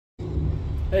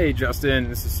Hey Justin,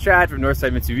 this is Chad from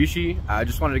Northside Mitsubishi. I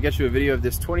just wanted to get you a video of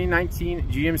this 2019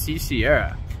 GMC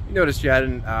Sierra. You noticed you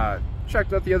hadn't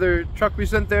checked out the other truck we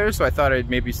sent there, so I thought I'd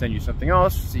maybe send you something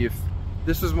else. See if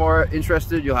this is more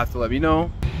interested, you'll have to let me know.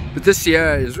 But this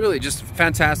Sierra is really just a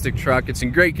fantastic truck. It's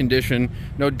in great condition,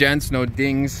 no dents, no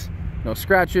dings, no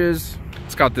scratches.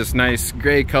 It's got this nice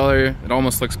gray color. It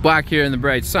almost looks black here in the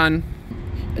bright sun.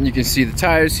 And you can see the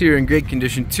tires here in great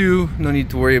condition too. No need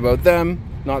to worry about them.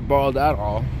 Not bald at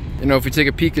all. You know, if we take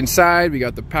a peek inside, we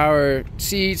got the power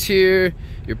seats here,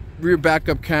 your rear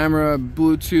backup camera,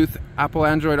 Bluetooth, Apple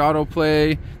Android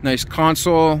AutoPlay, nice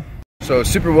console. So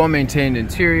super well maintained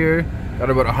interior. Got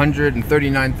about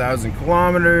 139,000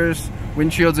 kilometers.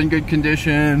 Windshield's in good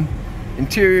condition.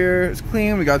 Interior is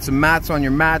clean. We got some mats on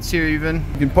your mats here even.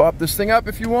 You can pop this thing up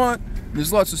if you want.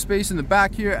 There's lots of space in the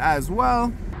back here as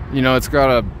well. You know, it's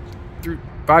got a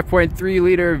 5.3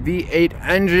 liter V8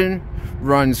 engine.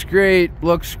 Runs great,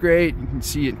 looks great. You can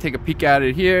see it, take a peek at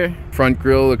it here. Front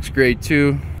grille looks great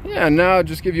too. Yeah, now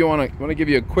just want to give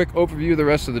you a quick overview of the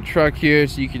rest of the truck here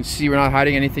so you can see we're not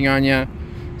hiding anything on you.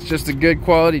 It's just a good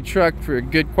quality truck for a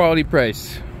good quality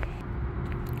price.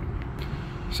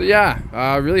 So yeah,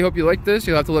 I really hope you like this.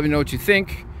 You'll have to let me know what you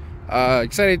think.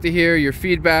 Excited to hear your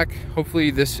feedback. Hopefully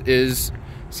this is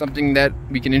something that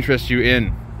we can interest you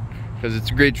in because it's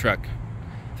a great truck.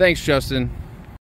 Thanks, Justin.